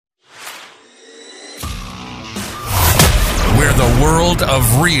world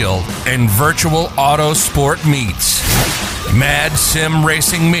of real and virtual auto sport meets. Mad Sim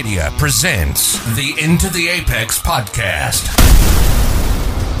Racing Media presents the Into the Apex podcast.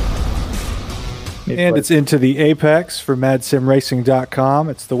 And it's Into the Apex for MadSimRacing.com.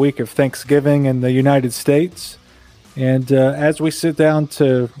 It's the week of Thanksgiving in the United States. And as we sit down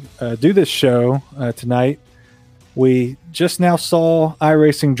to do this show tonight, we just now saw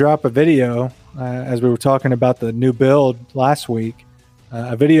iRacing drop a video as we were talking about the new build last week,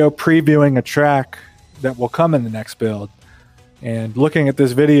 a video previewing a track that will come in the next build. And looking at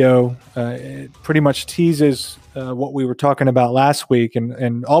this video, it pretty much teases what we were talking about last week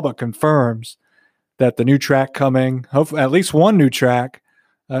and all but confirms that the new track coming, hopefully at least one new track,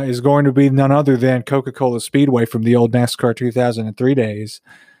 is going to be none other than Coca-Cola Speedway from the old NASCAR 2003 days.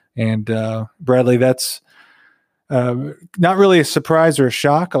 And Bradley, that's not really a surprise or a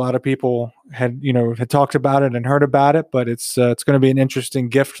shock. A lot of people had talked about it and heard about it, but it's going to be an interesting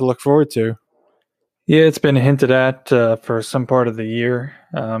gift to look forward to. Yeah, it's been hinted at for some part of the year,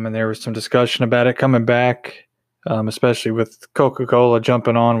 and there was some discussion about it coming back, especially with Coca-Cola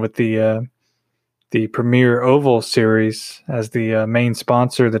jumping on with the Premier Oval Series as the main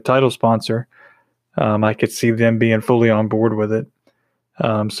sponsor, the title sponsor. I could see them being fully on board with it.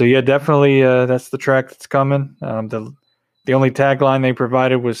 So yeah, definitely that's the track that's coming. The only tagline they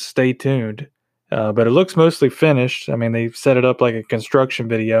provided was "Stay tuned," but it looks mostly finished. I mean, they set it up like a construction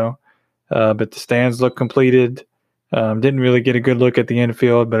video, but the stands look completed. Didn't really get a good look at the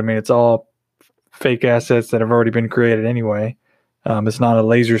infield, but I mean, it's all fake assets that have already been created anyway. It's not a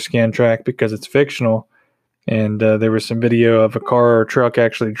laser scan track because it's fictional, and there was some video of a car or truck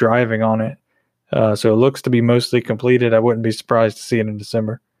actually driving on it. So it looks to be mostly completed. I wouldn't be surprised to see it in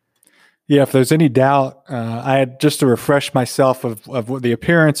December. Yeah, if there's any doubt, I had just to refresh myself of what the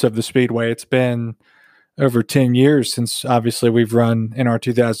appearance of the Speedway. It's been over 10 years since obviously we've run NR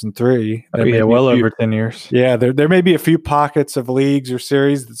 2003. Over 10 years. Yeah, there may be a few pockets of leagues or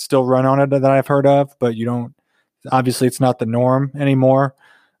series that still run on it that I've heard of, but obviously it's not the norm anymore.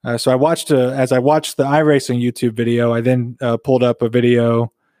 So as I watched the iRacing YouTube video, I then pulled up a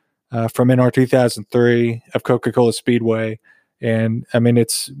video from NR 2003 of Coca-Cola Speedway. And I mean,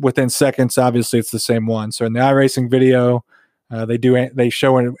 it's within seconds, obviously it's the same one. So in the iRacing video, they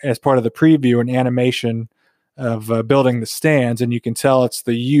show it as part of the preview an animation of building the stands. And you can tell it's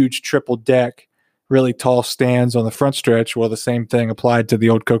the huge triple deck, really tall stands on the front stretch. Well, the same thing applied to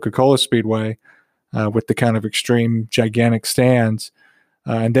the old Coca-Cola Speedway with the kind of extreme gigantic stands.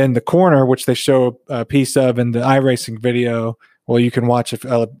 And then the corner, which they show a piece of in the iRacing video, well, you can watch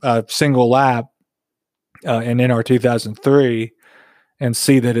a single lap in NR 2003 and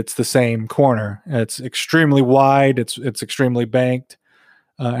see that it's the same corner. It's extremely wide. It's extremely banked.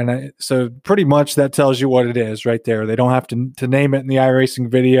 So pretty much that tells you what it is right there. They don't have to name it in the iRacing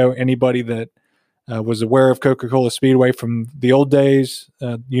video. Anybody that was aware of Coca-Cola Speedway from the old days,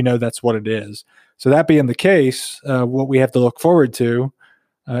 that's what it is. So that being the case, what we have to look forward to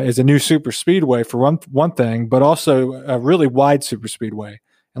is a new super speedway for one thing, but also a really wide super speedway.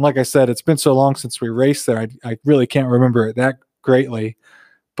 And like I said, it's been so long since we raced there, I really can't remember it that greatly.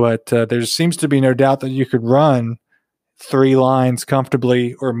 But there seems to be no doubt that you could run 3 lines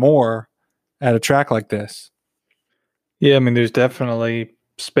comfortably or more at a track like this. Yeah, I mean, there's definitely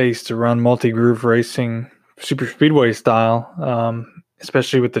space to run multi-groove racing super speedway style,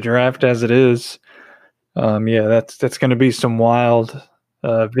 especially with the draft as it is. That's going to be some wild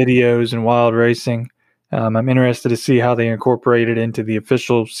videos and wild racing. I'm interested to see how they incorporate it into the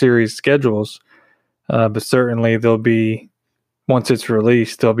official series schedules. But certainly once it's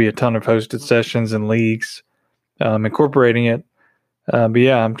released, there'll be a ton of hosted sessions and leagues incorporating it. But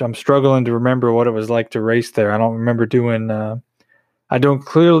yeah, I'm struggling to remember what it was like to race there. I don't remember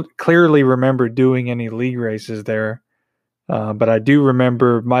clearly remember doing any league races there. But I do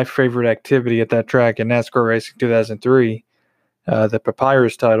remember my favorite activity at that track in NASCAR Racing 2003, the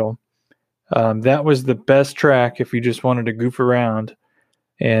Papyrus title. That was the best track if you just wanted to goof around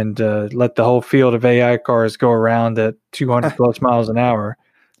and let the whole field of AI cars go around at 200 plus miles an hour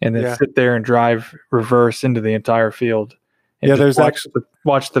and then sit there and drive reverse into the entire field. And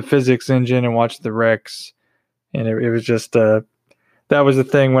watch the physics engine and watch the wrecks. And it was just, that was the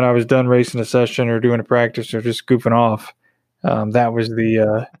thing when I was done racing a session or doing a practice or just goofing off. That was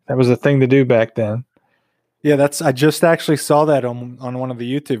the thing to do back then. Yeah, I just actually saw that on one of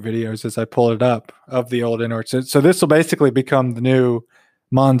the YouTube videos as I pulled it up of the old NR. So this will basically become the new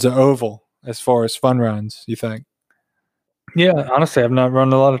Monza Oval as far as fun runs, you think? Yeah, honestly, I've not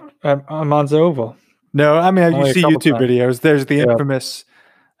run a lot of Monza Oval. No, I mean, Only you see YouTube videos. There's the infamous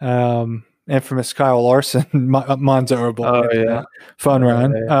infamous Kyle Larson Monza Oval. Oh, yeah. Fun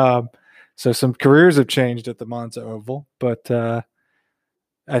run. Yeah. So some careers have changed at the Monza Oval, but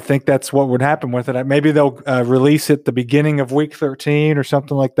I think that's what would happen with it. Maybe they'll release it the beginning of week 13 or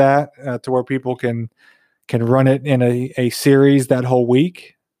something like that, to where people can run it in a series that whole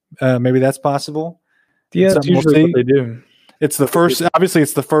week. Maybe that's possible. Yeah, that's usually what they do. It's the first. Obviously,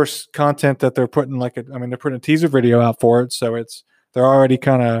 it's the first content that they're putting. They're putting a teaser video out for it, so they're already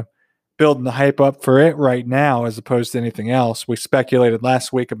kind of building the hype up for it right now, as opposed to anything else. We speculated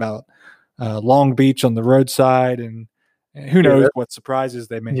last week about Long Beach on the roadside, and who knows what surprises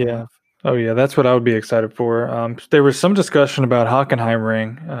they may have. Oh, yeah, that's what I would be excited for. There was some discussion about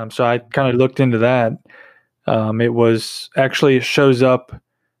Hockenheimring, so I kind of looked into that. It shows up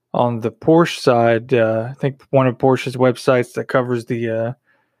on the Porsche side. I think one of Porsche's websites that covers the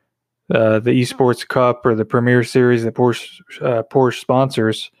Esports Cup or the Premier Series that Porsche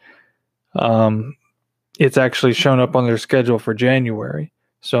sponsors. It's actually shown up on their schedule for January.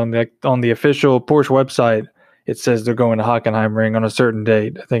 So on the official Porsche website, it says they're going to Hockenheimring on a certain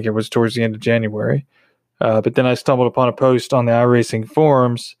date. I think it was towards the end of January. But then I stumbled upon a post on the iRacing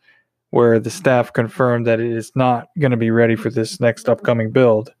forums where the staff confirmed that it is not going to be ready for this next upcoming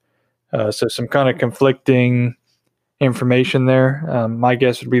build. So some kind of conflicting information there. My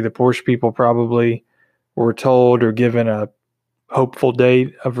guess would be the Porsche people probably were told or given a hopeful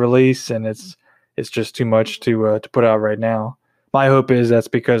date of release, and it's just too much to put out right now. My hope is that's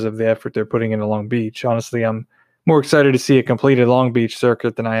because of the effort they're putting into Long Beach. Honestly, I'm more excited to see a completed Long Beach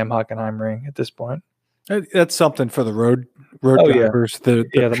circuit than I am Hockenheimring at this point. That's something for the road drivers.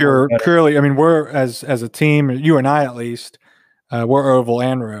 Yeah. Purely. I mean, we're as a team, you and I at least, we're oval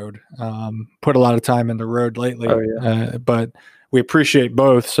and road. Put a lot of time into road lately, but we appreciate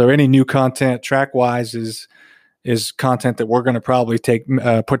both. So any new content track wise is content that we're going to probably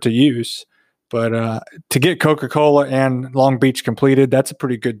put to use. But to get Coca-Cola and Long Beach completed, that's a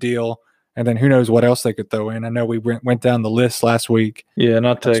pretty good deal. And then who knows what else they could throw in. I know we went down the list last week. Yeah,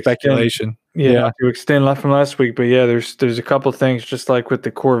 not to speculation. Not to extend from last week, but yeah, there's a couple things just like with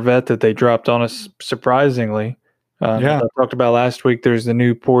the Corvette that they dropped on us surprisingly. I talked about last week. There's the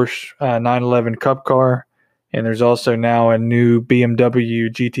new Porsche 911 Cup car, and there's also now a new BMW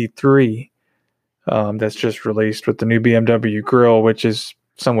GT3 that's just released with the new BMW grille, which is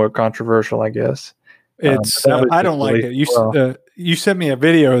somewhat controversial, I guess. It's I don't like it. You sent me a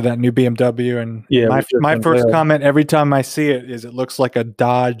video of that new BMW, and my first comment every time I see it is it looks like a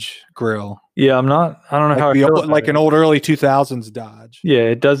Dodge grille. Yeah, I don't know how an old early 2000s Dodge. Yeah,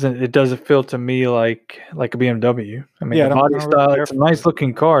 it doesn't feel to me like a BMW. I mean, the body style, it's a nice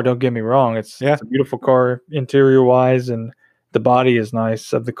looking car, don't get me wrong. It's a beautiful car interior wise, and the body is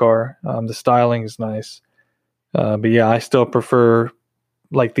nice of the car. The styling is nice. But yeah, I still prefer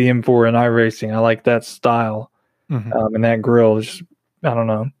like the M4 in iRacing. I like that style. And that grille is, I don't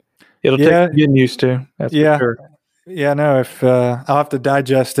know. It'll take getting used to. That's for sure. Yeah, no, if I'll have to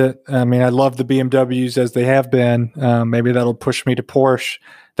digest it. I mean, I love the BMWs as they have been. Maybe that'll push me to Porsche,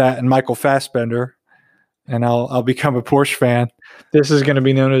 that and Michael Fassbender, and I'll become a Porsche fan. This is going to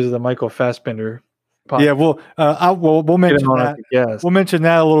be known as the Michael Fassbender podcast. Yeah, we'll mention that. We'll mention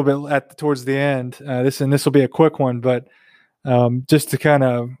that a little bit towards the end. This will be a quick one, but just to kind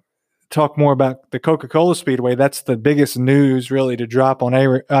of talk more about the Coca-Cola Speedway, that's the biggest news really to drop on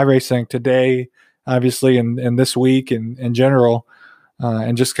iRacing today, obviously, and this week and in general,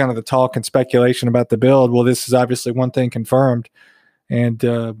 and just kind of the talk and speculation about the build. Well, this is obviously one thing confirmed.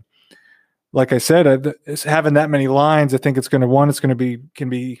 And like I said, having that many lines, I think can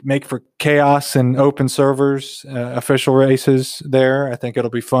make for chaos and open servers, official races there. I think it'll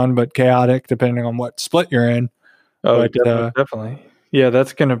be fun, but chaotic depending on what split you're in. Oh, definitely. Yeah,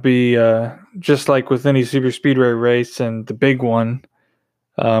 that's going to be just like with any super speedway race and the big one.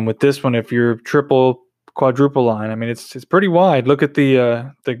 With this one, if you're triple, quadruple line, I mean, it's pretty wide. Look at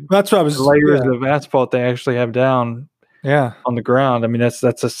the that's what I was layers of asphalt they actually have down. Yeah, on the ground. I mean, that's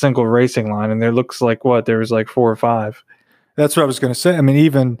a single racing line, and there looks like there was like 4 or 5. That's what I was going to say. I mean,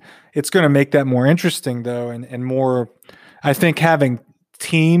 even it's going to make that more interesting though, and more. I think having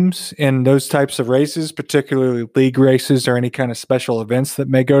teams in those types of races, particularly league races or any kind of special events that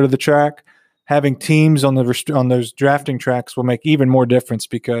may go to the track, having teams on those drafting tracks will make even more difference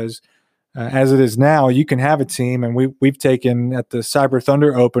because as it is now, you can have a team, and we've taken at the Cyber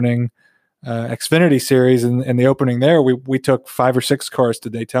Thunder opening Xfinity series and the opening there, we took 5 or 6 cars to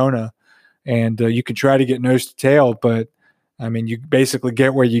Daytona, and you could try to get nose to tail, but I mean, you basically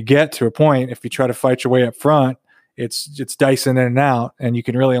get where you get to a point. If you try to fight your way up front, it's dicing in and out, and you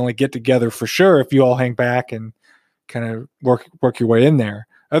can really only get together for sure if you all hang back and kind of work your way in there.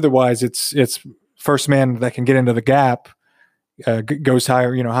 Otherwise, it's first man that can get into the gap goes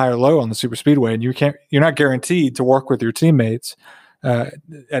higher, high or low on the super speedway, and you're not guaranteed to work with your teammates at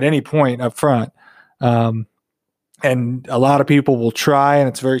any point up front. And a lot of people will try, and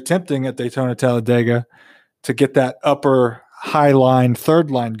it's very tempting at Daytona Talladega to get that upper high line,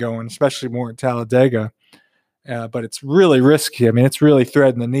 third line going, especially more at Talladega. But it's really risky. I mean, it's really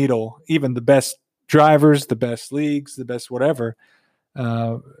threading the needle. Even the best drivers, the best leagues, the best whatever.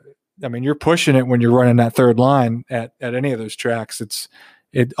 I mean, you're pushing it when you're running that third line at any of those tracks.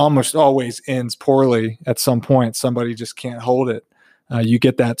 It almost always ends poorly at some point. Somebody just can't hold it. You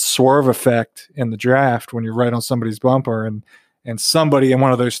get that swerve effect in the draft when you're right on somebody's bumper, and somebody in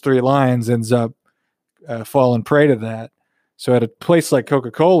one of those three lines ends up falling prey to that. So at a place like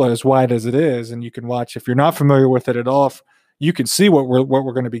Coca-Cola, as wide as it is, and you can watch, if you're not familiar with it at all, you can see what we're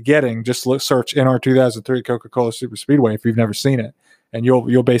going to be getting. Just search NR 2003 Coca-Cola Super Speedway if you've never seen it, and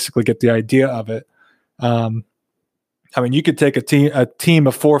you'll basically get the idea of it. I mean, you could take a team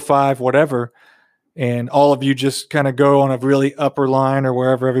of 4 or 5, whatever, and all of you just kind of go on a really upper line or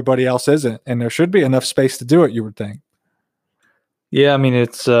wherever everybody else isn't, and there should be enough space to do it, you would think. Yeah, I mean,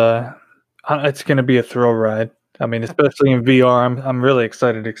 it's going to be a thrill ride. I mean, especially in VR, I'm really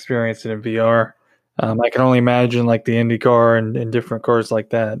excited to experience it in VR. I can only imagine like the IndyCar and different cars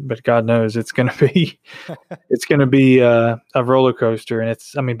like that, but God knows it's going to be a roller coaster. And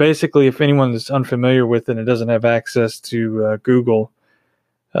I mean, basically, if anyone is unfamiliar with it and doesn't have access to Google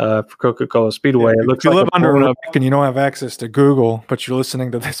for Coca-Cola Speedway, it looks if you like live under a rock and you don't have access to Google, but you're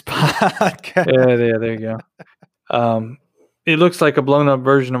listening to this podcast. Yeah, there you go. It looks like a blown up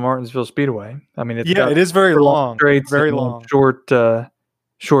version of Martinsville Speedway. I mean, it is very long, very long,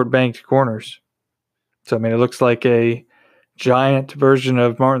 short banked corners. So I mean, it looks like a giant version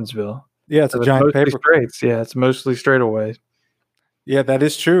of Martinsville. Yeah, it's a giant paper straights. Yeah, it's mostly straightaways. Yeah, that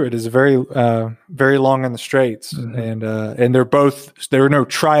is true. It is very, very long in the straights, and there are no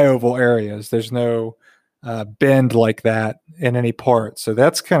tri-oval areas. There's no bend like that in any part. So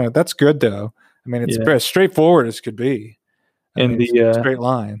that's good though. I mean, it's as straightforward as could be. It's a straight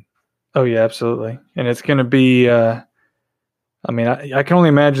line. Oh yeah, absolutely. And it's going to be. I mean, I can only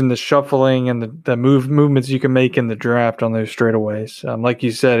imagine the shuffling and the movements you can make in the draft on those straightaways. Like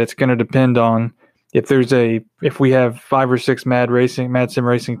you said, it's going to depend on if we have 5 or 6 Mad Sim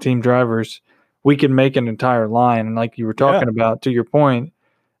Racing team drivers, we can make an entire line. And like you were talking about, to your point,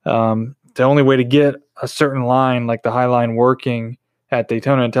 the only way to get a certain line, like the high line, working at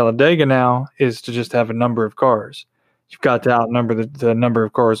Daytona and Talladega now is to just have a number of cars. You've got to outnumber the number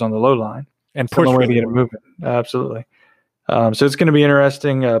of cars on the low line and push the way to get it moving. Absolutely. So it's going to be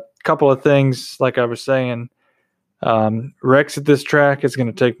interesting. A couple of things, like I was saying, wrecks at this track is going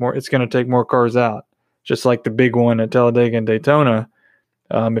to take more. It's going to take more cars out, just like the big one at Talladega and Daytona.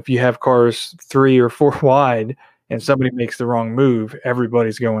 If you have cars 3 or 4 wide and somebody makes the wrong move,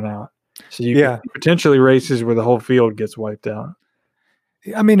 everybody's going out. So you can potentially races where the whole field gets wiped out.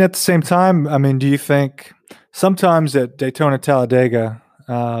 I mean, at the same time, do you think sometimes at Daytona Talladega,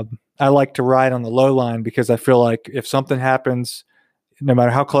 I like to ride on the low line because I feel like if something happens, no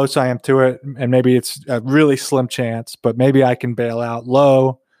matter how close I am to it, and maybe it's a really slim chance, but maybe I can bail out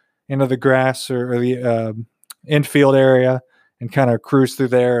low into the grass or the infield area and kind of cruise through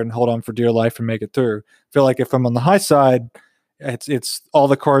there and hold on for dear life and make it through. I feel like if I'm on the high side, it's all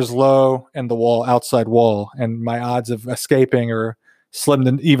the cars low and the outside wall, and my odds of escaping are slim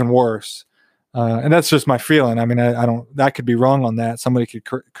to even worse. And that's just my feeling. I mean, I could be wrong on that. Somebody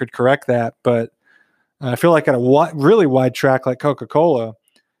could correct that, but I feel like at a really wide track like Coca-Cola,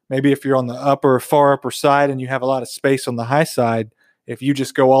 maybe if you're on the far upper side and you have a lot of space on the high side, if you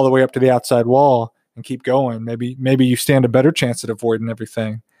just go all the way up to the outside wall and keep going, maybe you stand a better chance at avoiding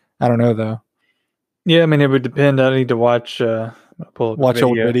everything. I don't know though. Yeah, I mean, it would depend. I need to watch old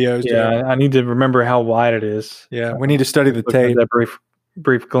videos. Yeah, I need to remember how wide it is. Yeah, we need to study the tape. That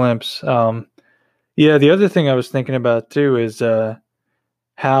brief glimpse. Yeah, the other thing I was thinking about too is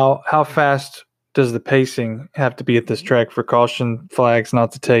how fast does the pacing have to be at this track for caution flags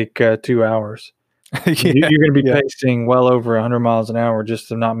not to take 2 hours? You're going to be pacing well over 100 miles an hour just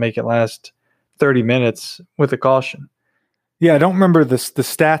to not make it last 30 minutes with a caution. Yeah, I don't remember the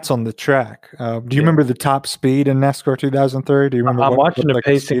stats on the track. Do you remember the top speed in NASCAR 2003? Do you remember? I'm watching a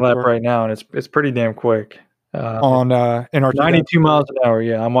pacing lap right now, and it's pretty damn quick. On NR 92 miles an hour.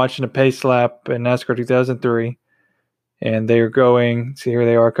 Yeah, I'm watching a pace lap in NASCAR 2003, and they are going. See, here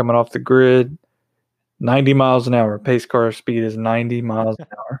they are coming off the grid, 90 miles an hour. Pace car speed is 90 miles an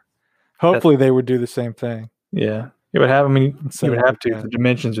hour. Hopefully, they would do the same thing. Yeah, it would have. I mean, you would have to. The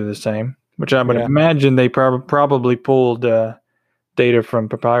dimensions are the same, which I would imagine they probably pulled data from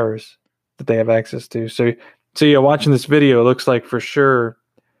Papyrus that they have access to. So yeah, watching this video, it looks like for sure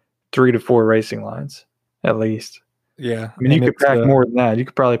 3 to 4 racing lines at least. Yeah, I mean, you could pack more than that. You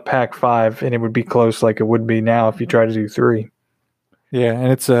could probably pack 5, and it would be close like it would be now if you try to do 3. Yeah,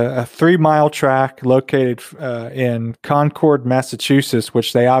 and it's a 3-mile track located in Concord, Massachusetts,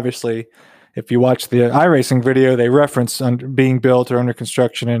 which they obviously, if you watch the iRacing video, they reference being built or under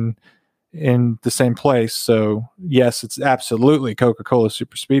construction in the same place. So yes, it's absolutely Coca-Cola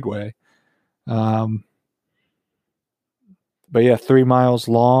Superspeedway. But yeah, 3 miles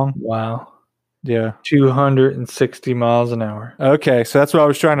long. Wow. Yeah. 260 miles an hour. Okay, so that's what I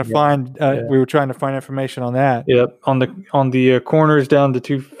was trying to find. We were trying to find information on that. Yep. On the corners down to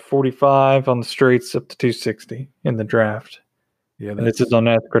 245, on the straights up to 260 in the draft. Yeah, and this is on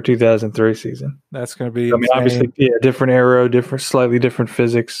NASCAR 2003 season. That's going to be. I mean, obviously, different aero, slightly different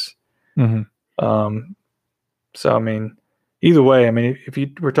physics. Mm-hmm. So I mean, either way, I mean, if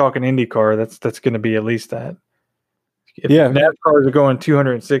you were talking IndyCar, that's going to be at least that. If NASCARs are going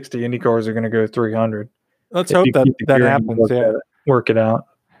 260, IndyCars are going to go 300. Let's hope that happens. Work it out.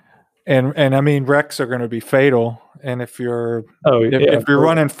 And I mean, wrecks are going to be fatal. And if you're if you're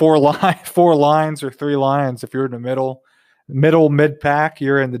running 4 lines or 3 lines, if you're in the mid pack,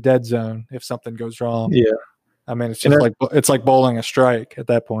 you're in the dead zone if something goes wrong. Yeah. I mean, it's like bowling a strike at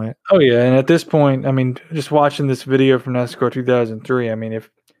that point. Oh yeah, and at this point, I mean, just watching this video from NASCAR 2003, I mean, if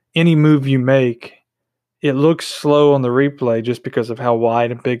any move you make, it looks slow on the replay just because of how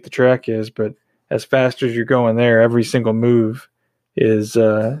wide and big the track is, but as fast as you're going there, every single move is,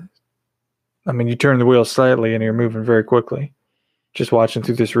 I mean, you turn the wheel slightly and you're moving very quickly. Just watching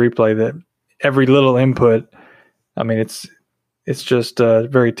through this replay, that every little input, I mean, it's just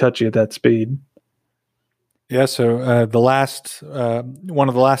very touchy at that speed. Yeah, so one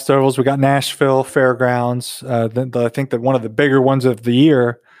of the last ovals, we got Nashville Fairgrounds. I think that one of the bigger ones of the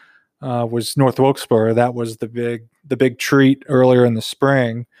year was North Wilkesboro. That was the big treat earlier in the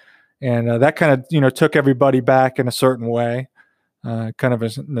spring, and that kind of took everybody back in a certain way, kind of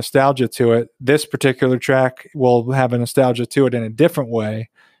a nostalgia to it. This particular track will have a nostalgia to it in a different way,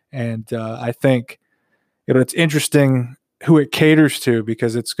 and I think it's interesting who it caters to,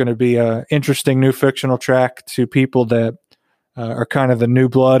 because it's going to be a interesting new fictional track to people that are kind of the new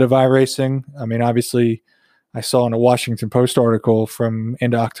blood of iRacing. I mean, obviously, I saw in a Washington Post article from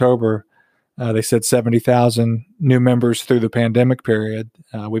end of October, they said 70,000 new members through the pandemic period.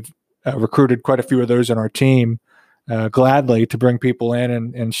 We've recruited quite a few of those on our team gladly to bring people in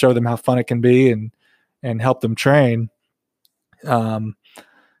and show them how fun it can be and help them train.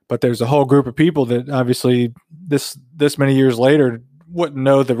 But there's a whole group of people that obviously this many years later wouldn't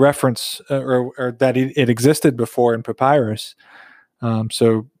know the reference or that it existed before in Papyrus.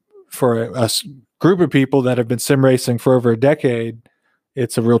 So for a group of people that have been sim racing for over a decade,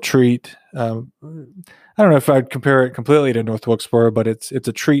 it's a real treat. I don't know if I'd compare it completely to North Wilkesboro, but it's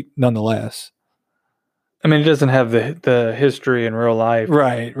a treat nonetheless. I mean, it doesn't have the history in real life,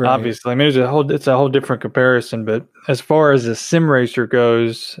 right? Obviously, I mean, it's a whole different comparison. But as far as a sim racer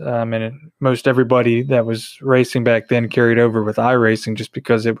goes, most everybody that was racing back then carried over with iRacing just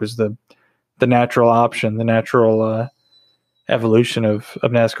because it was the natural option, the natural evolution of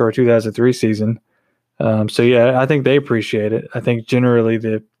NASCAR 2003 season. So yeah, I think they appreciate it. I think generally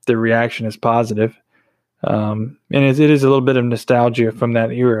the reaction is positive, and it is a little bit of nostalgia from that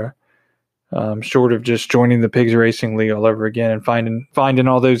era. Short of just joining the Pigs Racing League all over again and finding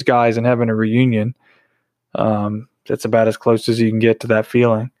all those guys and having a reunion. That's about as close as you can get to that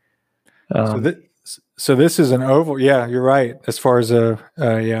feeling. So this is an oval. Yeah, you're right. As far as in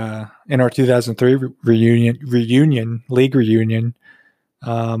our 2003 league reunion.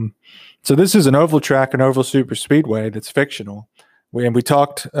 So this is an oval track, an oval super speedway that's fictional. We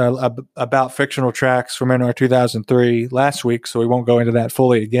talked about fictional tracks from NR 2003 last week, so we won't go into that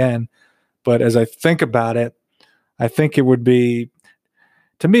fully again. But as I think about it, I think it would be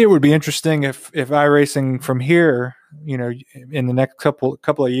interesting if iRacing from here, in the next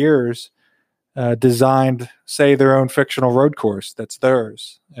couple of years, designed, say, their own fictional road course that's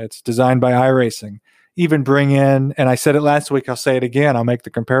theirs. It's designed by iRacing. Even bring in, and I said it last week, I'll say it again, I'll make the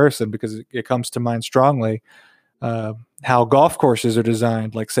comparison because it comes to mind strongly, how golf courses are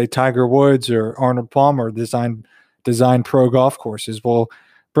designed, like say Tiger Woods or Arnold Palmer design pro golf courses. Well,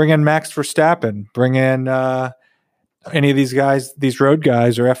 bring in Max Verstappen, bring in any of these guys, these road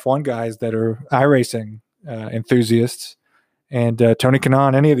guys or F1 guys that are iRacing enthusiasts, and Tony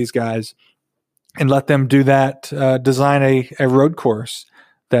Kanaan, any of these guys, and let them do that, design a road course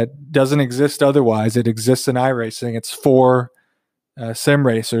that doesn't exist otherwise. It exists in iRacing. It's for sim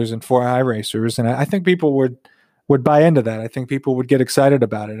racers and for iRacers, and I think people would would buy into that. I think people would get excited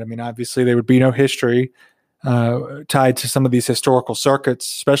about it. I mean, obviously there would be no history tied to some of these historical circuits,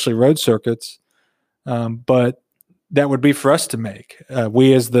 especially road circuits. But that would be for us to make.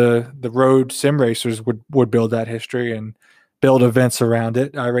 We as the road sim racers would build that history and build events around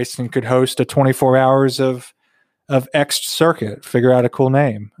it. iRacing could host a 24 hours of X circuit, figure out a cool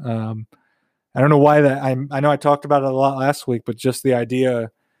name. I don't know why that I know I talked about it a lot last week, but just the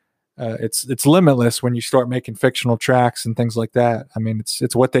idea, it's limitless when you start making fictional tracks and things like that. I mean,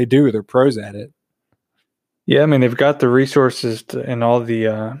 it's what they do. They're pros at it. Yeah, I mean, they've got the resources and all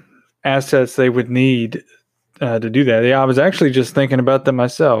the assets they would need to do that. Yeah, I was actually just thinking about that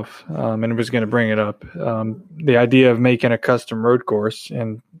myself, and was going to bring it up. The idea of making a custom road course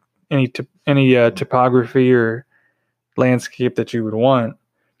and any topography or landscape that you would want.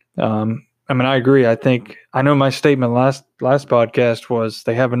 I mean, I agree. I know my statement last podcast was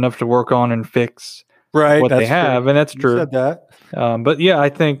they have enough to work on and fix what they have, and that's true. You said that. But yeah, I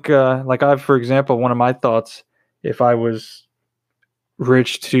think for example, one of my thoughts, if I was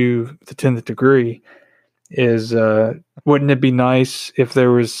rich to the 10th degree, is wouldn't it be nice if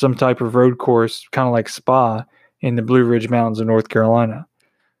there was some type of road course, kind of like Spa, in the Blue Ridge Mountains of North Carolina?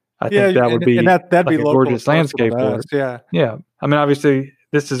 I think that would be that'd be a gorgeous landscape for it. Yeah. I mean, obviously,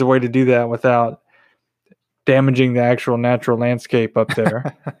 this is a way to do that without damaging the actual natural landscape up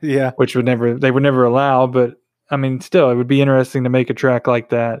there. Yeah, which they would never allow. But I mean, still, it would be interesting to make a track like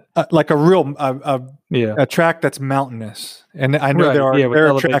that, like a track that's mountainous. And I know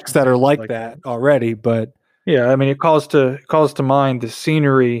there are tracks that are like that already, but yeah, I mean, it calls to mind the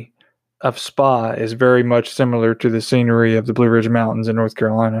scenery of Spa is very much similar to the scenery of the Blue Ridge Mountains in North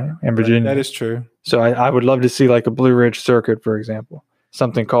Carolina and Virginia. That is true. So I would love to see like a Blue Ridge circuit, for example,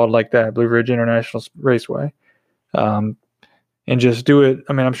 something called like that, Blue Ridge International Raceway, and just do it.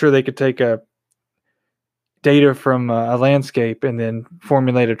 I mean, I'm sure they could take data from a landscape and then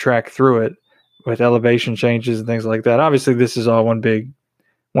formulate a track through it with elevation changes and things like that. Obviously, this is all one big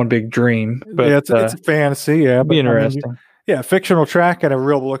dream, but yeah, it's a fantasy. Yeah, it'd be interesting. Yeah, fictional track at a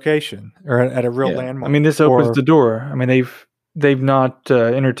real location or at a real landmark. I mean, this opens the door. I mean, they've not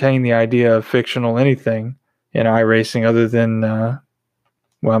entertained the idea of fictional anything in iRacing other than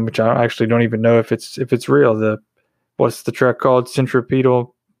which I actually don't even know if it's real. What's the track called?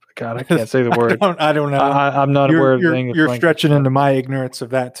 Centripetal. God, I can't say the word. I don't know. I'm not aware of the English. You're stretching into my ignorance of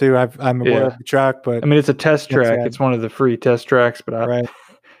that too. I'm aware of the track, but I mean, it's a test track. It's one of the free test tracks, but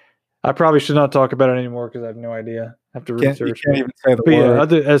I probably should not talk about it anymore because I have no idea. I have to research. You can't even say the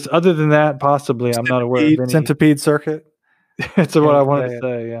word. Yeah, other than that, possibly I'm not aware of any centipede circuit. That's what I wanted to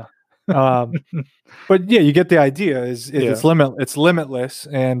say. Yeah. But yeah, you get the idea. It's limitless,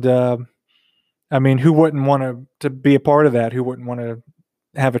 and I mean, who wouldn't want to be a part of that? Who wouldn't want to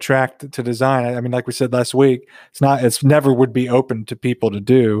have a track to design? I mean, like we said last week, it's never would be open to people to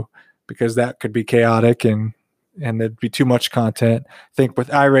do because that could be chaotic and there'd be too much content. I think with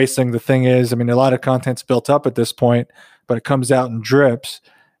iRacing, the thing is, I mean, a lot of content's built up at this point, but it comes out in drips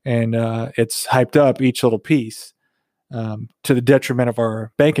and it's hyped up each little piece to the detriment of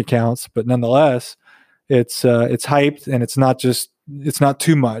our bank accounts. But nonetheless, it's hyped and it's not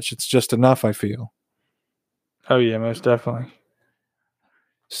too much. It's just enough, I feel. Oh yeah, most definitely.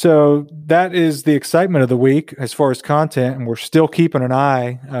 So that is the excitement of the week as far as content, and we're still keeping an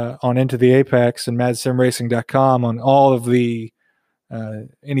eye on Into the Apex and MadSimRacing.com on all of the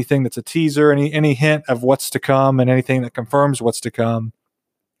anything that's a teaser, any hint of what's to come, and anything that confirms what's to come.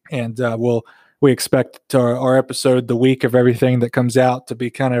 And we expect our episode the week of everything that comes out to be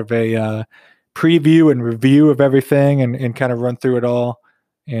kind of a preview and review of everything, and kind of run through it all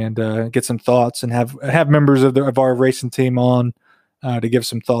and get some thoughts, and have members of our racing team on. To give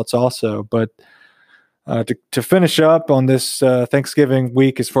some thoughts also. But to finish up on this Thanksgiving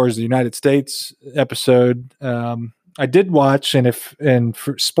week as far as the United States episode, I did watch, and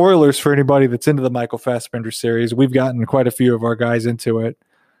for spoilers for anybody that's into the Michael Fassbender series, we've gotten quite a few of our guys into it.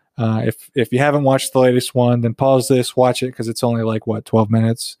 If you haven't watched the latest one, then pause this, watch it, because it's only like 12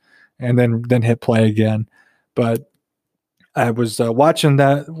 minutes, and then hit play again. But I was watching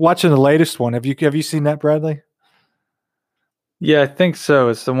the latest one. Have you seen that, Bradley? Yeah, I think so.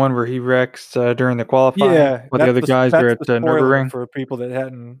 It's the one where he wrecks during the qualifying. Yeah, while the other guys are at Nürburgring. For people that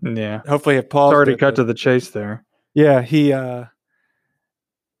hadn't, hopefully have paused. Sorry to cut to the chase there. Yeah, he had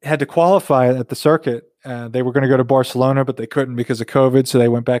to qualify at the circuit. They were going to go to Barcelona, but they couldn't because of COVID, so they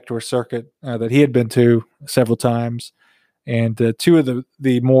went back to a circuit that he had been to several times. And two of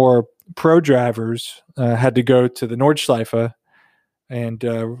the more pro drivers had to go to the Nordschleife and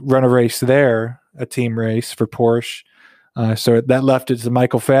run a race there, a team race for Porsche. So that left it to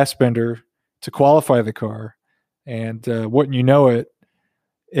Michael Fassbender to qualify the car. and wouldn't you know it,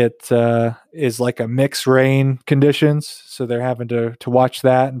 it is like a mixed rain conditions. So they're having to watch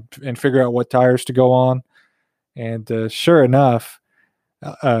that and figure out what tires to go on. And sure enough,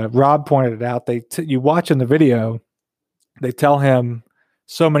 Rob pointed it out. You watch in the video, they tell him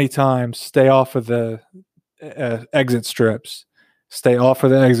so many times, stay off of the exit strips, stay off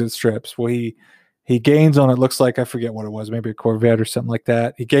of the exit strips. Well, he gains on, it looks like, I forget what it was, maybe a Corvette or something like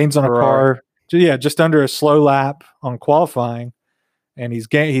that. He gains on a car, just under a slow lap on qualifying, and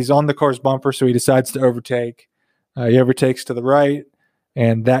he's on the car's bumper, so he decides to overtake. He overtakes to the right,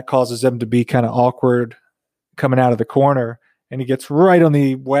 and that causes him to be kind of awkward coming out of the corner, and he gets right on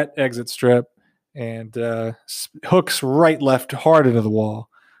the wet exit strip and hooks right left hard into the wall.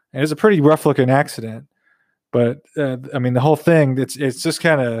 And it's a pretty rough looking accident. But I mean, the whole thing, it's just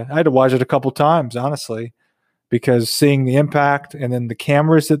kind of, I had to watch it a couple times, honestly, because seeing the impact and then the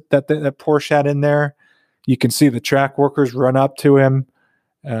cameras that Porsche had in there, you can see the track workers run up to him,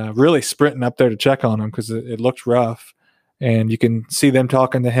 really sprinting up there to check on him because it looked rough. And you can see them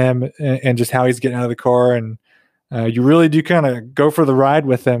talking to him and just how he's getting out of the car. And you really do kind of go for the ride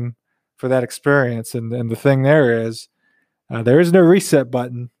with him for that experience. And the thing there is no reset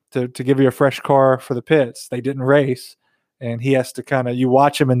button to give you a fresh car for the pits. They didn't race, and he has to you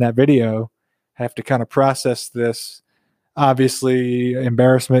watch him in that video, have to kind of process this, obviously,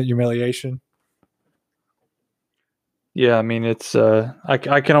 embarrassment, humiliation. Yeah, I mean, it's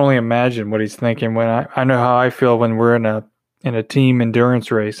I can only imagine what he's thinking when I know how I feel when we're in a team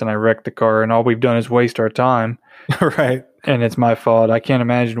endurance race and I wreck the car and all we've done is waste our time. Right. And it's my fault. I can't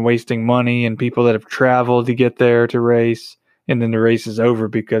imagine wasting money and people that have traveled to get there to race, and then the race is over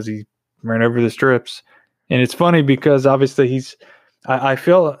because he ran over the strips. And it's funny because obviously I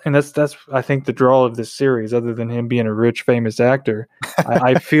feel, and that's I think the draw of this series, other than him being a rich, famous actor,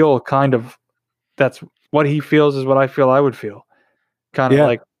 I feel kind of that's what he feels is what I feel I would feel. Kind of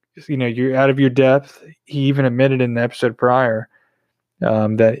like, you're out of your depth. He even admitted in the episode prior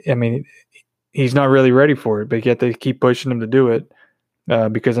that, I mean, he's not really ready for it, but yet they keep pushing him to do it.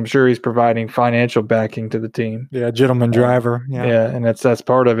 Because I'm sure he's providing financial backing to the team. Yeah, gentleman driver. Yeah, and that's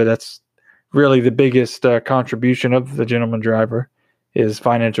part of it. That's really the biggest contribution of the gentleman driver is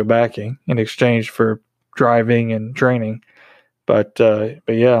financial backing in exchange for driving and training. But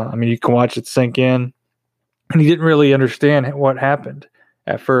yeah, I mean, you can watch it sink in, and he didn't really understand what happened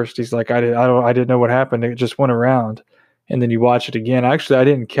at first. He's like, I didn't know what happened. It just went around, and then you watch it again. Actually, I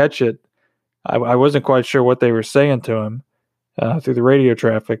didn't catch it. I wasn't quite sure what they were saying to him through the radio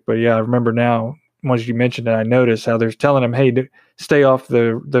traffic, but yeah, I remember now. Once you mentioned it, I noticed how they're telling him, "Hey, stay off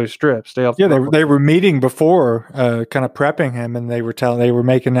those strips. Stay off." Yeah, they were meeting before, kind of prepping him, and they were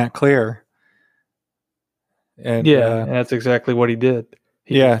making that clear. And and that's exactly what he did.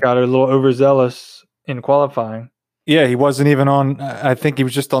 He got a little overzealous in qualifying. Yeah, he wasn't even on. I think he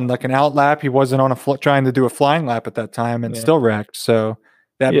was just on like an out lap. He wasn't on trying to do a flying lap at that time, and still wrecked. So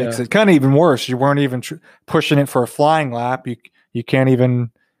that makes it kind of even worse. You weren't even pushing it for a flying lap. You can't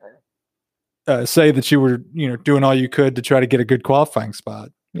even say that you were doing all you could to try to get a good qualifying spot.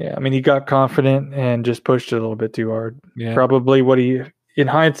 Yeah, I mean, he got confident and just pushed it a little bit too hard. Yeah. Probably what he, in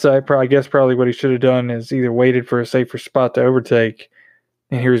hindsight, probably what he should have done is either waited for a safer spot to overtake.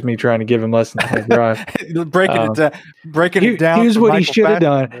 And here's me trying to give him lessons how to drive. breaking it down. Here's what he should have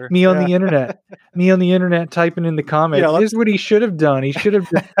done. Me on the internet typing in the comments. Yeah, here's what he should have done. He should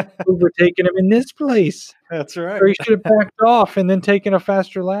have overtaken him in this place. That's right. Or he should have backed off and then taken a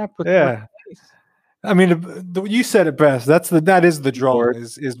faster lap. I mean, you said it best. That is the draw.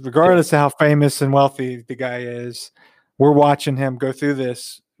 Is regardless of how famous and wealthy the guy is, we're watching him go through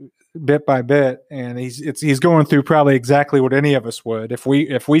this bit by bit, and he's going through probably exactly what any of us would if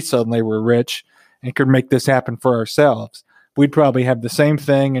we suddenly were rich and could make this happen for ourselves. We'd probably have the same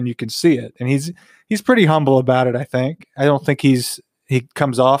thing, and you can see it. And he's pretty humble about it. I think. I don't think he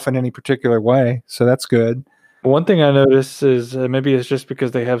comes off in any particular way, so that's good. One thing I noticed is maybe it's just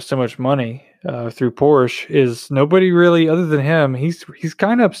because they have so much money through Porsche. Is nobody really, other than him, he's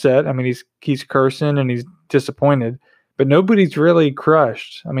kind of upset. I mean, he's cursing and he's disappointed. But nobody's really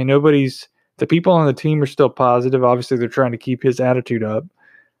crushed. I mean, the people on the team are still positive. Obviously, they're trying to keep his attitude up.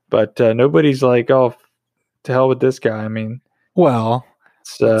 But nobody's like, oh, to hell with this guy. I mean, well,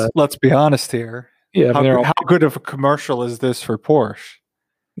 let's be honest here. Yeah, how good of a commercial is this for Porsche?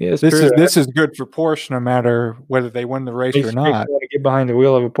 Yeah, this is good for Porsche no matter whether they win the race or not. Want to get behind the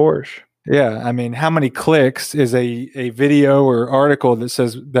wheel of a Porsche. Yeah, I mean, how many clicks is a video or article that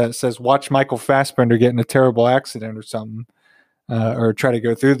says watch Michael Fassbender get in a terrible accident or something, or try to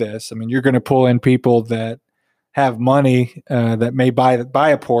go through this? I mean, you're going to pull in people that have money that may buy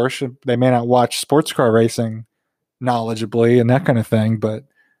a Porsche. They may not watch sports car racing knowledgeably and that kind of thing, but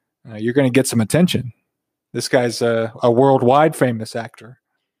you're going to get some attention. This guy's a worldwide famous actor.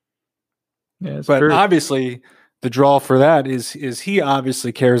 Yeah, it's But true. obviously, the draw for that is he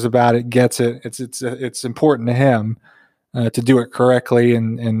obviously cares about it, gets it. It's important to him to do it correctly,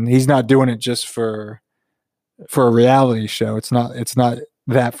 and he's not doing it just for a reality show. It's not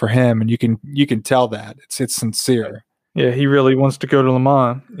that for him, and you can tell that it's sincere. Yeah, he really wants to go to Le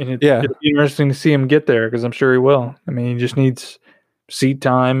Mans, and it'll be interesting to see him get there because I'm sure he will. I mean, he just needs seat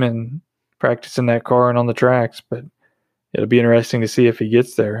time and practice in that car and on the tracks, but it'll be interesting to see if he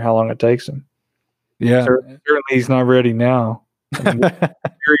gets there, how long it takes him. Yeah, certainly he's not ready now. I mean, the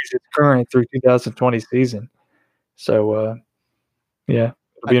series is current through 2020 season, so yeah,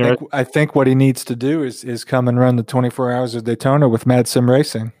 it'll be interesting. I think what he needs to do is come and run the 24 Hours of Daytona with Mad Sim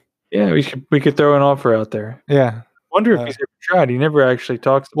Racing. Yeah, we could throw an offer out there. Yeah, wonder if he's ever tried. He never actually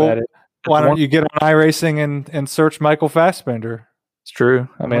talks about it. Why don't you get on iRacing and search Michael Fassbender? It's true.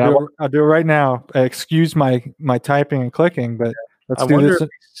 I mean, I'll do it right now. Excuse my typing and clicking, but let's do this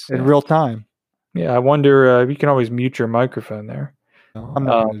in real time. Yeah, I wonder. You can always mute your microphone there. No, I'm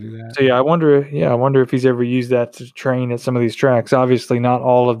not going to do that. So yeah, I wonder if he's ever used that to train at some of these tracks. Obviously, not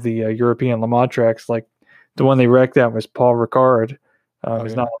all of the European Le Mans tracks. Like the one they wrecked at was Paul Ricard.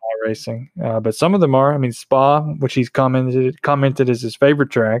 It's not iRacing, but some of them are. I mean, Spa, which he's commented as his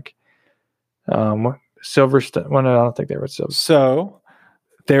favorite track. Silverstone. Well, no, I don't think they were Silverstone. So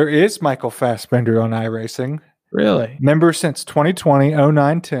there is Michael Fassbender on iRacing. Really? Member since 2020,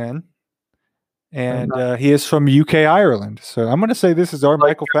 09-10. And he is from UK, Ireland. So I'm going to say this is our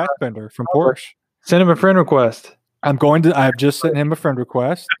Michael Fassbender from Porsche. Send him a friend request. I've just sent him a friend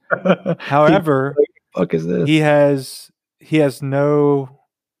request. However, what the fuck is this? He has no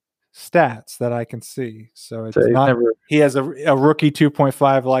stats that I can see. So it's not. He has a rookie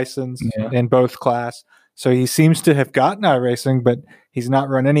 2.5 license in both class. So he seems to have gotten iRacing, but he's not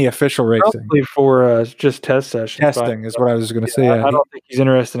run any official racing. Probably for just test sessions. Testing is what I was going to say. I don't think he's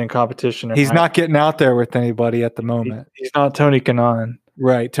interested in competition. He's not getting out there with anybody at the moment. He's not Tony Kanaan.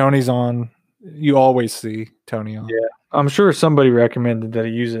 Right. Tony's on. You always see Tony on. Yeah. I'm sure somebody recommended that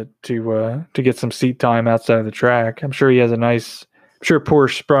he use it to get some seat time outside of the track. I'm sure he has I'm sure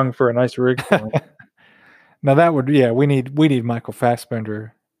Porsche sprung for a nice rig. Now that would, we need Michael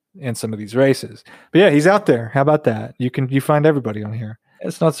Fassbender in some of these races. But yeah, he's out there. How about that? You find everybody on here.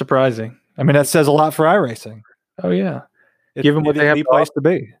 It's not surprising. I mean, that says a lot for iRacing. Oh yeah. Given what they have the place to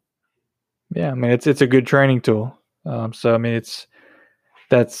be. Yeah, I mean it's a good training tool. So I mean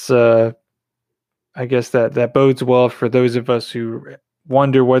I guess that bodes well for those of us who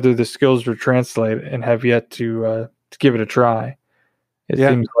wonder whether the skills will translate and have yet to give it a try. It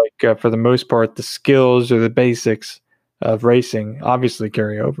seems like for the most part, the skills or the basics of racing obviously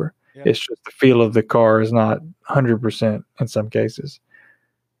carry over. Yeah. It's just the feel of the car is not 100% in some cases.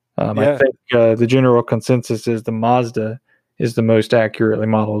 I think the general consensus is the Mazda is the most accurately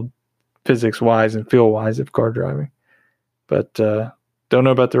modeled physics-wise and feel-wise of car driving. But don't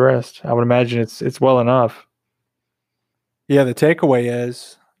know about the rest. I would imagine it's well enough. Yeah, the takeaway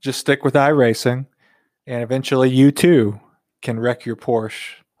is just stick with iRacing, and eventually you too can wreck your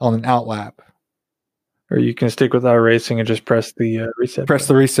Porsche on an outlap. Or you can stick with iRacing and just press the reset. Press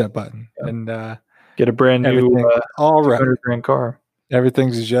the reset button and get a brand new all right $200,000 car.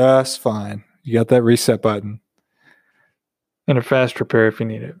 Everything's just fine. You got that reset button. And a fast repair if you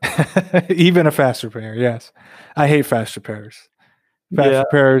need it. Even a fast repair, yes. I hate fast repairs. Fast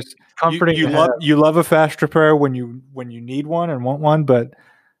repairs. Comforting. You love a fast repair when you need one and want one, but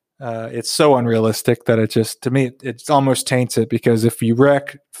it's so unrealistic that it almost taints it, because if you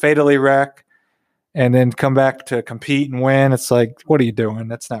fatally wreck, and then come back to compete and win, it's like, what are you doing?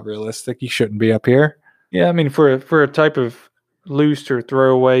 That's not realistic. You shouldn't be up here. Yeah, I mean, for a type of loose or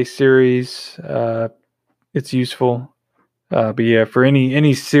throwaway series, it's useful. But yeah, for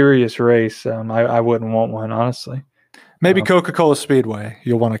any serious race, I wouldn't want one, honestly. Maybe Coca-Cola Speedway,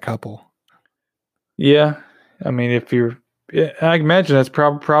 you'll want a couple. Yeah, I mean, I imagine that's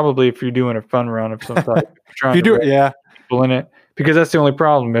probably if you're doing a fun run of some type. If you do it, people in it, because that's the only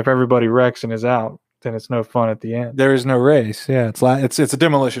problem. If everybody wrecks and is out, then it's no fun at the end. There is no race. Yeah, it's a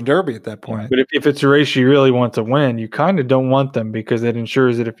demolition derby at that point. But if it's a race you really want to win, you kind of don't want them, because it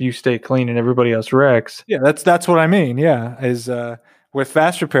ensures that if you stay clean and everybody else wrecks. Yeah, that's what I mean. Yeah, is with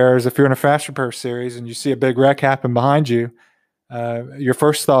fast repairs, if you're in a fast repair series and you see a big wreck happen behind you, your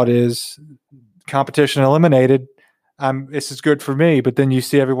first thought is competition eliminated. This is good for me. But then you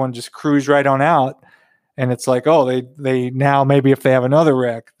see everyone just cruise right on out. And it's like, oh, they now maybe if they have another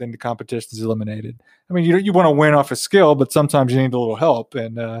wreck, then the competition is eliminated. I mean, you want to win off a skill, but sometimes you need a little help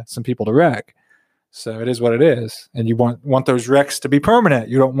and some people to wreck. So it is what it is. And you want those wrecks to be permanent.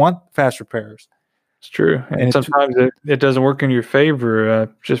 You don't want fast repairs. It's true. And sometimes it doesn't work in your favor.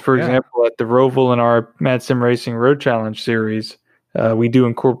 Just for example, at the Roval in our Mad Sim Racing Road Challenge series, we do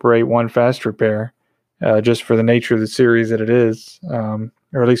incorporate one fast repair just for the nature of the series that it is. Or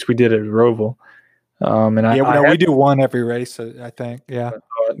at least we did it at Roval. We do one every race, I think. Yeah.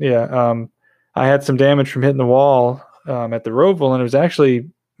 I had some damage from hitting the wall at the Roval, and it was actually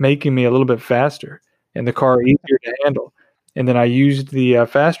making me a little bit faster and the car easier to handle. And then I used the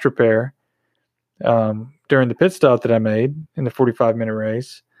fast repair during the pit stop that I made in the 45-minute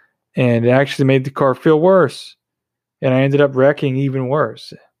race, and it actually made the car feel worse. And I ended up wrecking even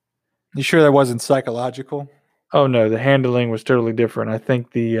worse. You sure that wasn't psychological? Oh, no, the handling was totally different. I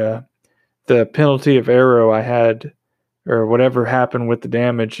think the penalty of aero I had, or whatever happened with the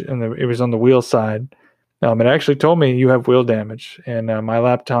damage, and it was on the wheel side. It actually told me you have wheel damage, and my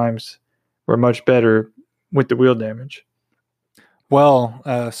lap times were much better with the wheel damage. Well,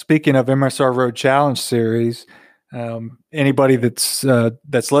 speaking of MSR Road Challenge Series, anybody that's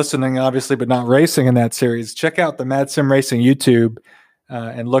listening, obviously, but not racing in that series, check out the Mad Sim Racing YouTube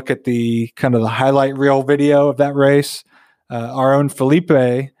and look at the kind of the highlight reel video of that race. Our own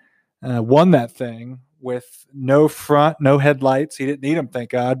Felipe won that thing with no front, no headlights. He didn't need them, thank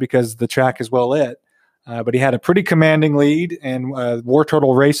God, because the track is well lit. But he had a pretty commanding lead, and War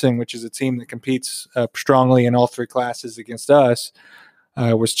Turtle Racing, which is a team that competes strongly in all three classes against us,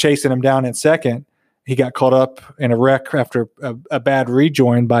 was chasing him down in second. He got caught up in a wreck after a bad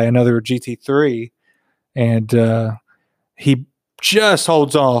rejoin by another GT3, and he just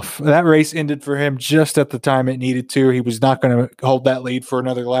holds off. That race ended for him just at the time it needed to. He was not going to hold that lead for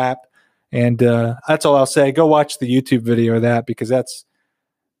another lap, and that's all I'll say. Go watch the YouTube video of that, because that's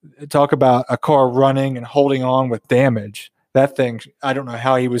talk about a car running and holding on with damage. That thing, I don't know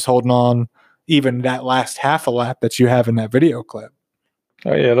how he was holding on even that last half a lap that you have in that video clip.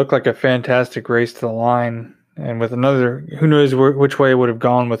 Oh, yeah, it looked like a fantastic race to the line. And with another, who knows which way it would have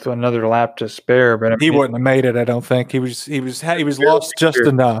gone with another lap to spare. But he wouldn't have made it, I don't think. He was lost just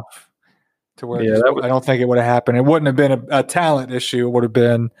enough to where I don't think it would have happened. It wouldn't have been a talent issue. It would have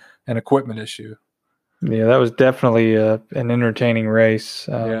been an equipment issue. Yeah, that was definitely an entertaining race.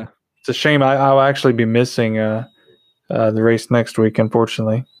 It's a shame I'll actually be missing the race next week,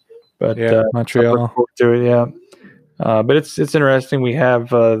 unfortunately. But Montreal. I look forward to it, yeah. But it's interesting. We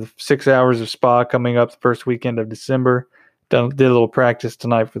have 6 hours of Spa coming up the first weekend of December. Did a little practice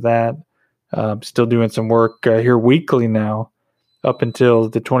tonight for that. Still doing some work here weekly now up until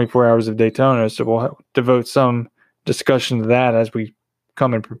the 24 hours of Daytona. So we'll devote some discussion to that as we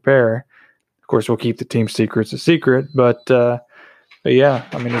come and prepare. Of course, we'll keep the team secrets a secret, but yeah,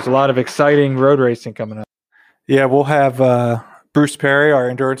 I mean, there's a lot of exciting road racing coming up. Yeah, we'll have Bruce Perry, our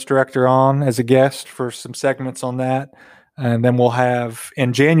endurance director, on as a guest for some segments on that. And then we'll have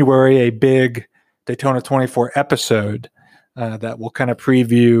in January a big Daytona 24 episode that will kind of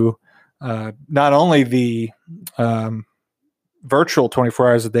preview not only the virtual 24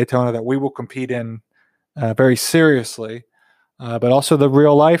 hours of Daytona that we will compete in very seriously, but also the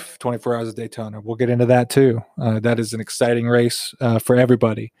real life 24 hours of Daytona. We'll get into that too. That is an exciting race for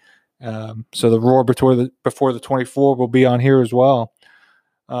everybody. So the Roar before the 24 will be on here as well.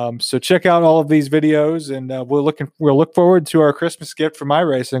 So check out all of these videos, and we'll look forward to our Christmas gift from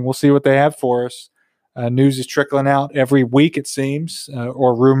iRacing. We'll see what they have for us. News is trickling out every week, it seems,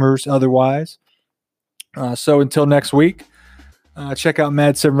 or rumors otherwise. So until next week, check out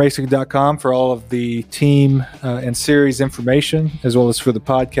madsimracing.com for all of the team and series information, as well as for the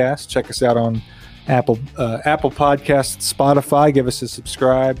podcast. Check us out on Apple Podcasts, Spotify. Give us a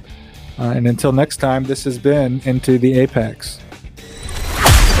subscribe. And until next time, this has been Into the Apex.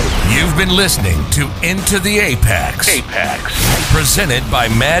 You've been listening to Into the Apex. Presented by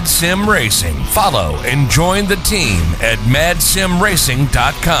Mad Sim Racing. Follow and join the team at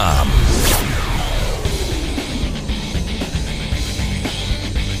madsimracing.com.